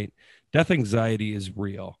 right? Death anxiety is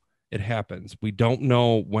real. It happens. We don't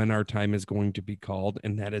know when our time is going to be called,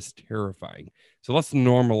 and that is terrifying. So let's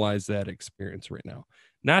normalize that experience right now.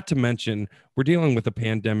 Not to mention, we're dealing with a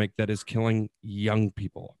pandemic that is killing young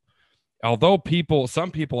people. Although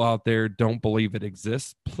some people out there don't believe it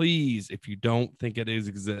exists, please, if you don't think it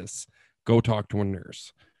exists, go talk to a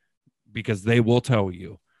nurse, because they will tell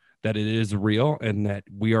you that it is real and that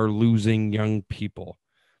we are losing young people.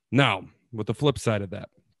 Now, with the flip side of that,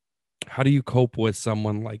 how do you cope with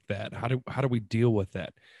someone like that? How do we deal with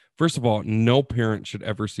that? First of all, no parent should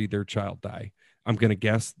ever see their child die. I'm going to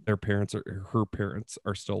guess her parents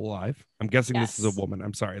are still alive. I'm guessing This is a woman.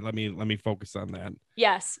 I'm sorry. Let me focus on that.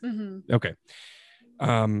 Yes. Mm-hmm. Okay.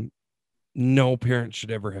 No parent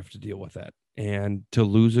should ever have to deal with that. And to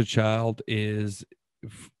lose a child is,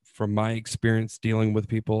 from my experience dealing with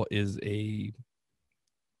people, it's a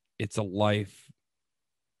life.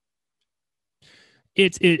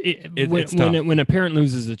 When a parent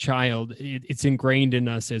loses a child, it's ingrained in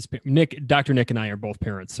us as Dr. Nick and I are both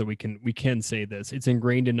parents, so we can say this. It's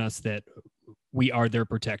ingrained in us that we are their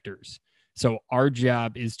protectors. So our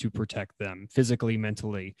job is to protect them physically,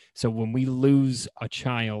 mentally. So when we lose a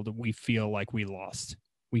child, we feel like we lost.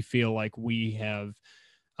 We feel like we have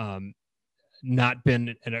not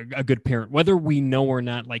been a good parent, whether we know or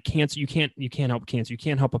not. Like cancer, you can't help cancer. You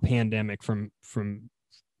can't help a pandemic from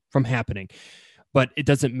happening. But it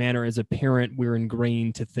doesn't matter. As a parent, we're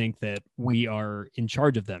ingrained to think that we are in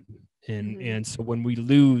charge of them. And so when we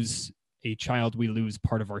lose a child, we lose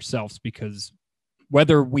part of ourselves, because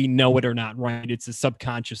whether we know it or not, right, it's a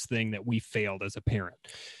subconscious thing that we failed as a parent.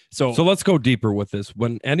 So let's go deeper with this.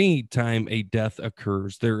 When any time a death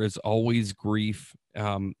occurs, there is always grief.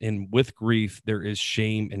 And with grief, there is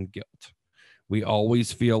shame and guilt. We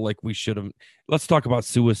always feel like we should have. Let's talk about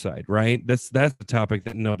suicide, right? That's the topic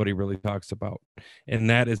that nobody really talks about. And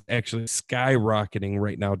that is actually skyrocketing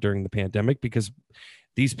right now during the pandemic, because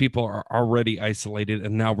these people are already isolated,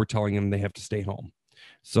 and now we're telling them they have to stay home.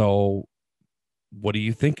 So what do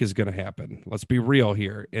you think is going to happen? Let's be real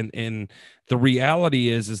here. And the reality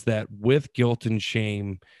is that with guilt and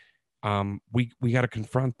shame, we got to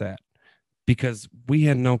confront that, because we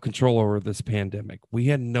had no control over this pandemic. We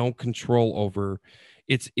had no control over.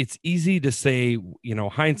 It's easy to say,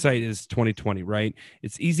 hindsight is 2020, right?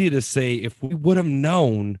 It's easy to say, if we would have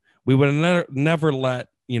known, we would have never let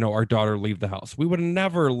our daughter leave the house. We would have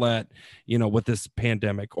never let, with this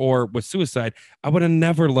pandemic or with suicide, I would have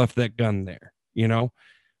never left that gun there,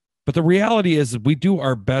 But the reality is we do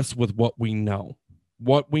our best with what we know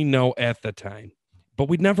at the time. But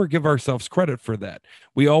we never give ourselves credit for that.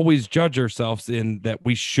 We always judge ourselves in that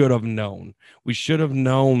we should have known. We should have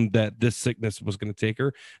known that this sickness was going to take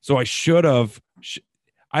her. So I should have.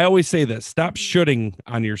 I always say this: stop shooting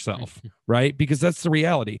on yourself, right? Because that's the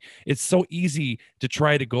reality. It's so easy to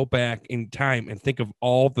try to go back in time and think of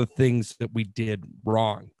all the things that we did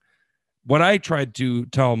wrong. What I tried to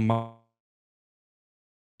tell Mom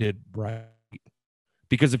did right,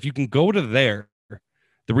 because if you can go to there.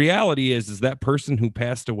 The reality is that person who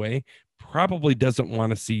passed away probably doesn't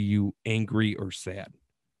want to see you angry or sad.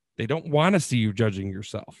 They don't want to see you judging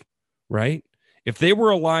yourself, right? If they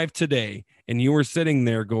were alive today and you were sitting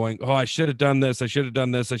there going, oh, I should have done this, I should have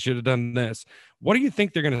done this, I should have done this, what do you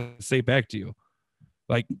think they're going to say back to you?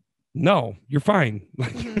 Like, no, you're fine.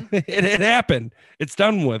 Like, it happened. It's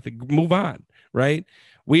done with. Move on, right?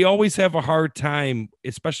 We always have a hard time,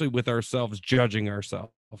 especially with ourselves, judging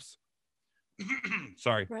ourselves.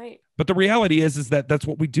 Sorry. Right. But the reality is that that's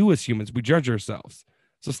what we do as humans. We judge ourselves.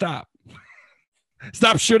 So stop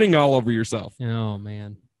shooting all over yourself. Oh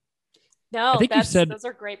man. No, I think those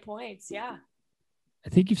are great points. Yeah. I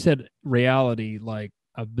think you've said reality like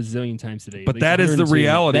a bazillion times today. But that is the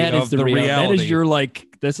reality. That is the reality. That is your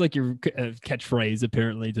that's like your catchphrase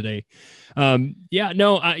apparently today.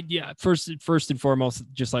 First and foremost,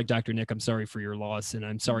 just like Dr. Nick, I'm sorry for your loss, and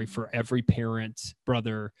I'm sorry for every parent,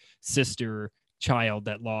 brother, sister, child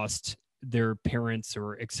that lost their parents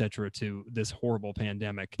or etc. to this horrible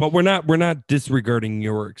pandemic. But we're not disregarding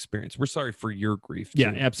your experience. We're sorry for your grief too.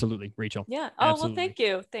 Yeah, absolutely, Rachel. Yeah. Oh, absolutely. Well, thank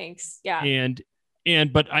you. Thanks. Yeah.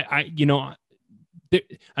 But I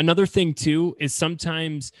another thing too is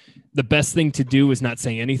sometimes the best thing to do is not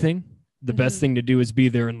say anything. The best thing to do is be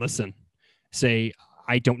there and listen. Say,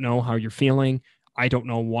 I don't know how you're feeling. I don't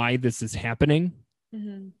know why this is happening,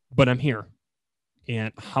 but I'm here.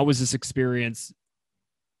 And how was this experience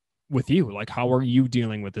with you? Like, how are you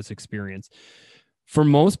dealing with this experience? For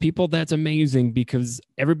most people, that's amazing because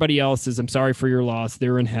everybody else is, I'm sorry for your loss.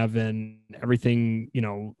 They're in heaven. Everything,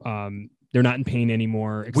 they're not in pain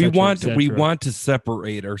anymore. Et cetera, we want to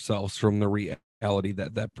separate ourselves from the reality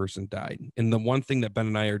that person died. And the one thing that Ben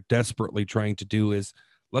and I are desperately trying to do is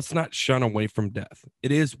let's not shun away from death.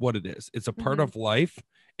 It is what it is. It's a part of life,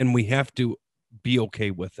 and we have to be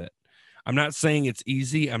okay with it. I'm not saying it's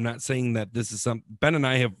easy. I'm not saying that this is Ben and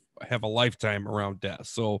I have a lifetime around death.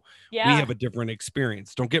 So we have a different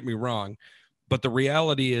experience. Don't get me wrong. But the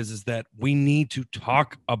reality is that we need to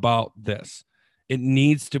talk about this. It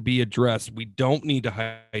needs to be addressed. We don't need to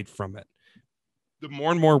hide from it. The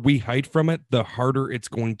more and more we hide from it, the harder it's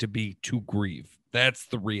going to be to grieve. That's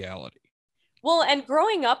the reality. Well, and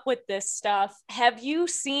growing up with this stuff, have you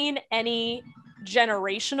seen any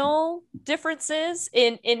generational differences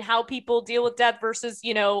in how people deal with death versus,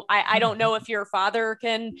 I don't know if your father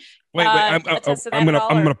can wait, I'm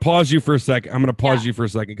gonna pause you for a second. I'm gonna pause you for a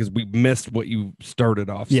second because we missed what you started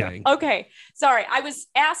off saying. Okay. Sorry. I was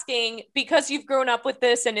asking because you've grown up with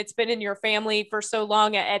this and it's been in your family for so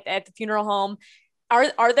long at the funeral home.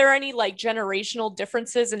 Are there any like generational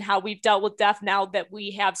differences in how we've dealt with death now that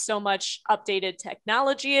we have so much updated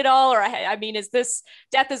technology at all? Or I mean,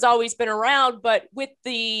 death has always been around, but with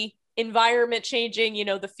the environment changing,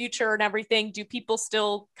 the future and everything, do people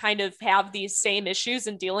still kind of have these same issues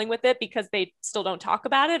and dealing with it because they still don't talk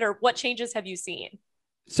about it? Or what changes have you seen?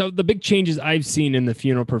 So the big changes I've seen in the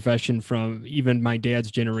funeral profession from even my dad's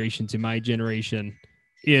generation to my generation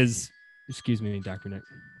is, excuse me, Dr. Nick.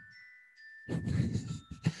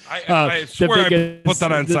 I swear I put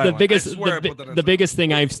that on silent. The biggest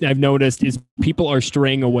thing I've noticed is people are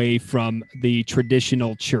straying away from the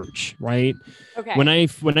traditional church, right? Okay. When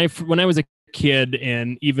I was a kid,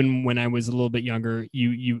 and even when I was a little bit younger,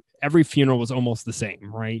 you every funeral was almost the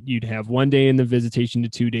same, right? You'd have 1 day in the visitation to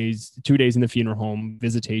 2 days in the funeral home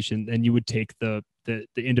visitation, and you would take the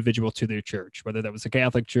individual to their church, whether that was a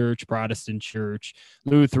Catholic church, Protestant church,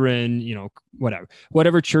 Lutheran,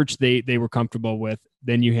 whatever church they were comfortable with.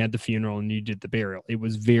 Then you had the funeral and you did the burial. It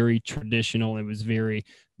was very traditional. It was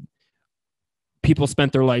people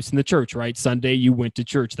spent their lives in the church, right? Sunday you went to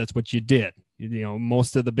church. That's what you did.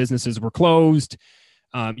 most of the businesses were closed.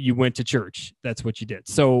 You went to church. That's what you did.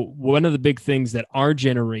 So one of the big things that our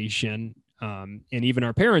generation, and even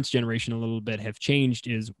our parents' generation a little bit have changed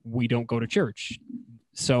is we don't go to church.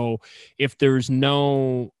 So if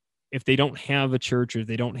they don't have a church or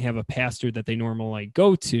they don't have a pastor that they normally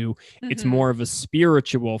go to, it's more of a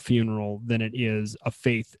spiritual funeral than it is a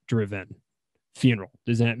faith-driven funeral.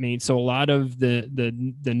 Does that mean? So a lot of the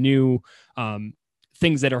new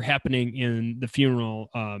things that are happening in the funeral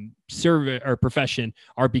service or profession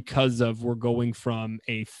are because of we're going from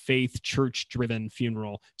a faith church-driven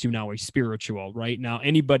funeral to now a spiritual. Right now,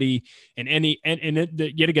 anybody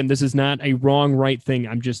yet again, this is not a wrong, right thing.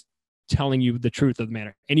 I'm just telling you the truth of the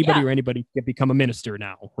matter. Anybody can become a minister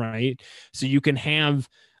now, right? So you can have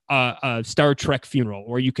a Star Trek funeral,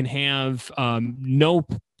 or you can have no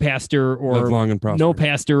pastor or no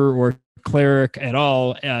pastor or cleric at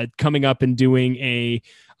all coming up and doing a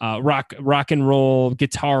rock and roll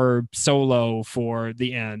guitar solo for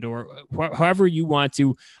the end, or however you want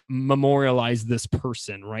to memorialize this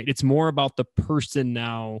person, right? It's more about the person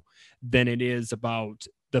now than it is about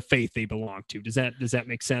the faith they belong to. Does that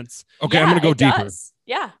make sense? Okay, yeah, I'm going to go deeper. Does.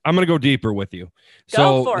 Yeah. I'm going to go deeper with you.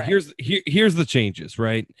 Here's the changes,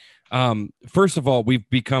 right? First of all, we've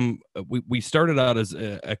become, we started out as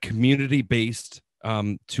a community-based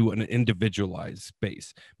to an individualized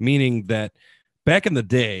base, meaning that back in the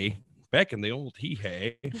day, back in the old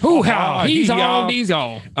hee-hay. He's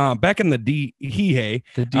all. Back in the hee-hay.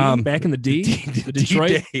 Back in the the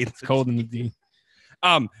Detroit. It's cold in the D.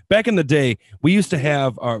 Back in the day, we used to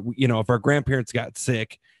have if our grandparents got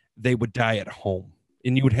sick, they would die at home,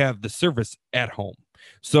 and you would have the service at home.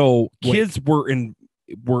 So kids were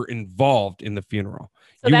involved in the funeral.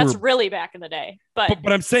 So that's really back in the day, but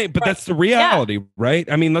I'm saying, that's the reality, right?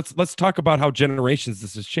 I mean, let's talk about how generations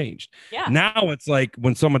this has changed. Yeah. Now it's like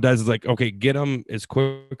when someone dies, it's like, okay, get them as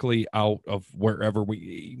quickly out of wherever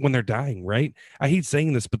when they're dying, right? I hate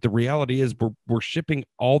saying this, but the reality is we're shipping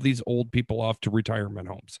all these old people off to retirement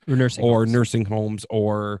homes or nursing homes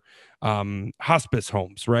or hospice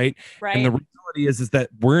homes, right? Right. And the reality is that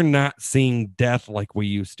we're not seeing death like we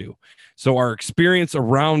used to. So our experience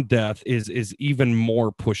around death is even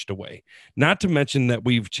more pushed away. Not to mention that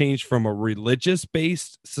we've changed from a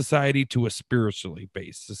religious-based society to a spiritually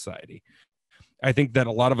based society. I think that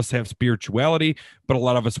a lot of us have spirituality, but a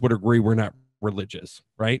lot of us would agree we're not religious,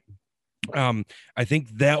 right? I think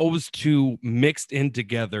those two mixed in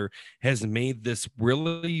together has made this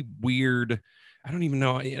really weird. I don't even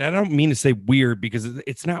know. I don't mean to say weird because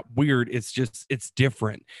it's not weird. It's just, it's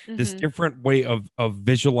different. This different way of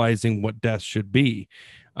visualizing what death should be.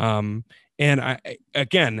 And I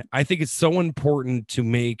think it's so important to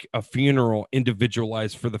make a funeral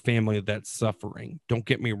individualized for the family that's suffering. Don't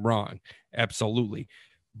get me wrong. Absolutely.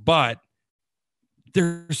 But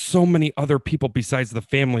there's so many other people besides the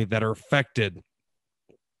family that are affected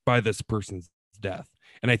by this person's death.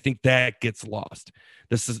 And I think that gets lost.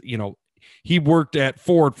 This is, he worked at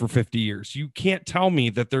Ford for 50 years. You can't tell me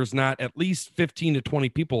that there's not at least 15 to 20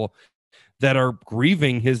 people that are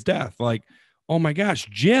grieving his death. Like, oh my gosh,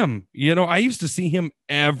 Jim, I used to see him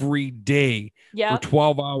every day for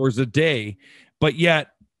 12 hours a day, but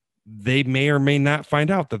yet they may or may not find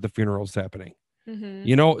out that the funeral is happening.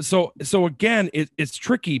 So again, it's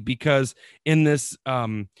tricky because in this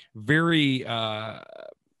very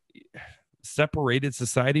separated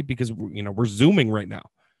society, because we're Zooming right now.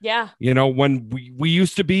 Yeah. When we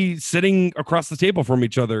used to be sitting across the table from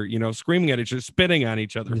each other, screaming at each other, spitting on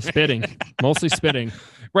each other. Mostly spitting.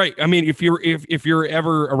 Right. I mean, if you're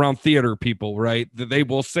ever around theater people, right, they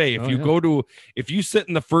will say if you sit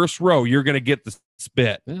in the first row, you're going to get the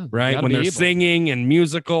spit, right? When they're singing and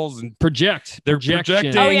musicals and they're projecting,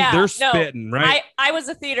 they're spitting, right? I was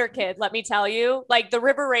a theater kid, let me tell you, like the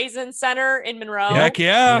River Raisin Center in Monroe. Heck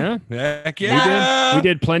yeah. We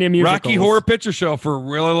did plenty of musicals. Rocky Horror Picture Show for a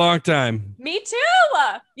really long time. Me too.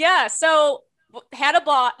 Yeah. So had a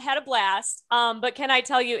blast. But can I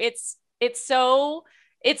tell you, it's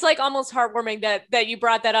like almost heartwarming that you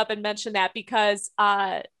brought that up and mentioned that, because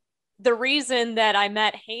the reason that I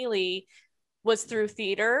met Haley was through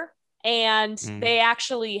theater, and they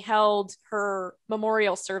actually held her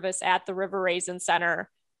memorial service at the River Raisin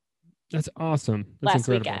Center. That's awesome. That's last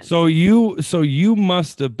incredible. Weekend. So you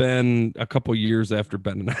must have been a couple years after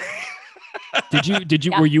Ben and I. Did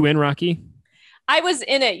you were you in Rocky? I was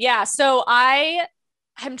in it. Yeah. So I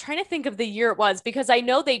I'm trying to think of the year it was, because I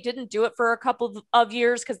know they didn't do it for a couple of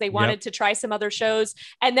years because they wanted to try some other shows.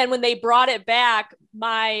 And then when they brought it back,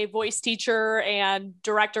 my voice teacher and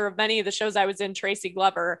director of many of the shows I was in, Tracy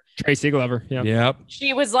Glover. Yep.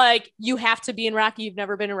 She was like, you have to be in Rocky. You've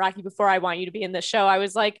never been in Rocky before. I want you to be in this show. I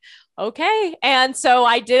was like, okay. And so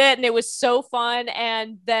I did it, and it was so fun.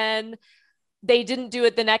 And then they didn't do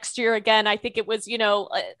it the next year again. I think it was, you know,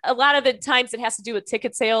 a lot of the times it has to do with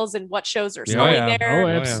ticket sales and what shows are selling there. Oh,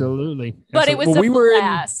 absolutely. But it was a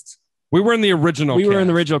blast. We were in the original. We were in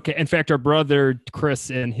the original. In fact, our brother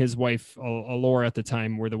Chris and his wife Alora at the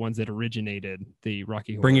time were the ones that originated the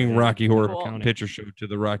Rocky Horror, bringing Rocky Horror Picture Show to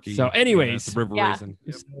the Rocky. So, anyways, the River Raisin.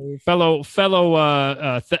 So fellow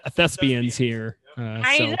thespians here.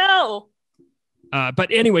 I know.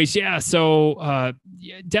 But anyways, so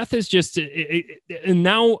death is just, and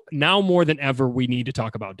now more than ever, we need to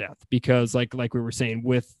talk about death, because like we were saying,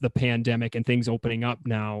 with the pandemic and things opening up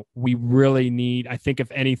now, we really need, I think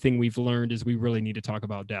if anything we've learned is we really need to talk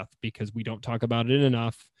about death, because we don't talk about it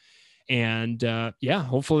enough. And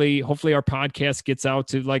hopefully our podcast gets out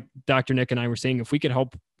to, like Dr. Nick and I were saying, if we could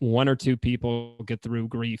help one or two people get through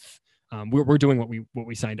grief, we're doing what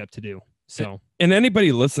we signed up to do. So, and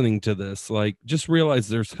anybody listening to this, like, just realize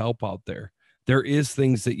there's help out there. There is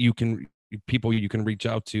things that people you can reach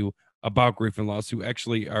out to about grief and loss who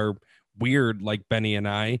actually are weird, like Benny and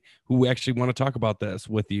I, who actually want to talk about this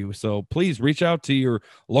with you. So please reach out to your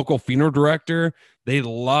local funeral director. They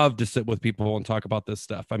love to sit with people and talk about this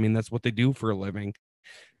stuff. I mean, that's what they do for a living.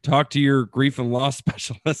 Talk to your grief and loss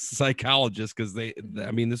specialist psychologist, because this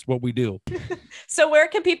is what we do. So where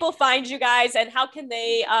can people find you guys, and how can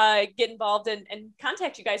they get involved and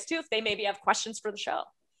contact you guys too, if they maybe have questions for the show?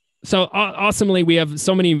 So awesomely, we have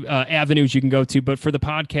so many avenues you can go to, but for the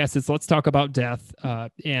podcast, it's Let's Talk About Death.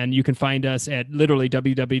 And you can find us at literally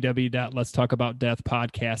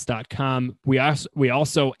www.letstalkaboutdeathpodcast.com. We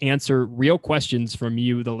also answer real questions from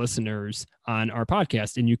you, the listeners, on our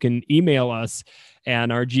podcast, and you can email us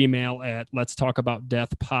and our Gmail at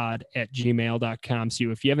letstalkaboutdeathpod@gmail.com.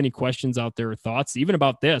 So if you have any questions out there or thoughts, even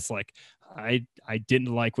about this, like, I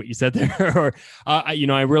didn't like what you said there, or,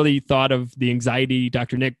 I really thought of the anxiety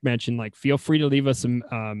Dr. Nick mentioned, like, feel free to leave us some,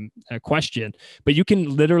 a question, but you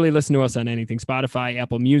can literally listen to us on anything, Spotify,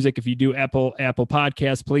 Apple Music. If you do Apple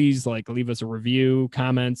Podcasts, please leave us a review,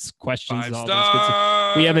 comments, questions, 5 all stars. those good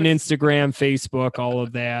stuff. We have an Instagram, Facebook, all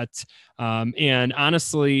of that. And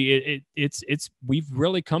honestly, we've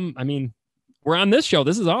really come, we're on this show.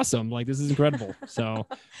 This is awesome. Like, this is incredible. So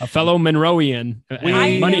a fellow Monroean,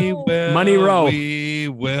 Money Row. We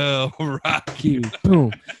will rock you.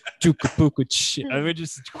 Boom. I would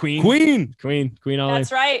just Queen. All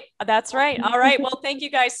That's right. All right. Well, thank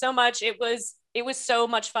you guys so much. It was so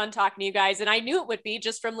much fun talking to you guys. And I knew it would be,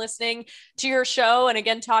 just from listening to your show. And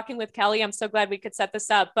again, talking with Kelly, I'm so glad we could set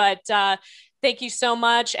this up, but, thank you so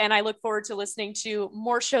much. And I look forward to listening to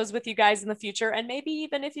more shows with you guys in the future. And maybe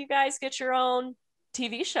even if you guys get your own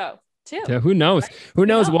TV show too. Yeah, who knows? Right? Who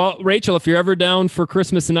knows? Well, Rachel, if you're ever down for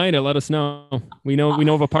Christmas night, let us know. We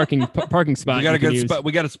know of a parking spot. We got a good spot.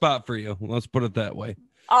 We got a spot for you. Let's put it that way.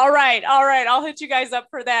 All right. I'll hit you guys up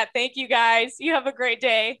for that. Thank you guys. You have a great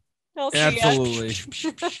day. I'll see Absolutely.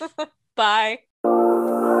 Bye.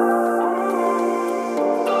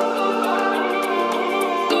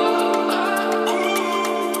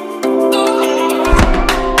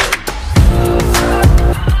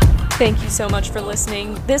 Thank you so much for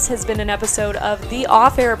listening. This has been an episode of the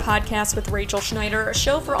Off Air Podcast with Rachel Schneider, a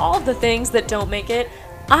show for all of the things that don't make it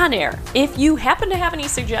on air. If you happen to have any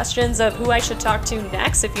suggestions of who I should talk to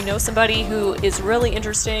next, if you know somebody who is really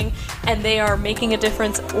interesting and they are making a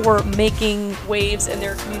difference or making waves in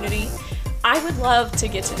their community, I would love to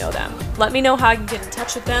get to know them. Let me know how I can get in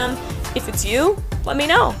touch with them. If it's you, let me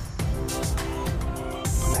know.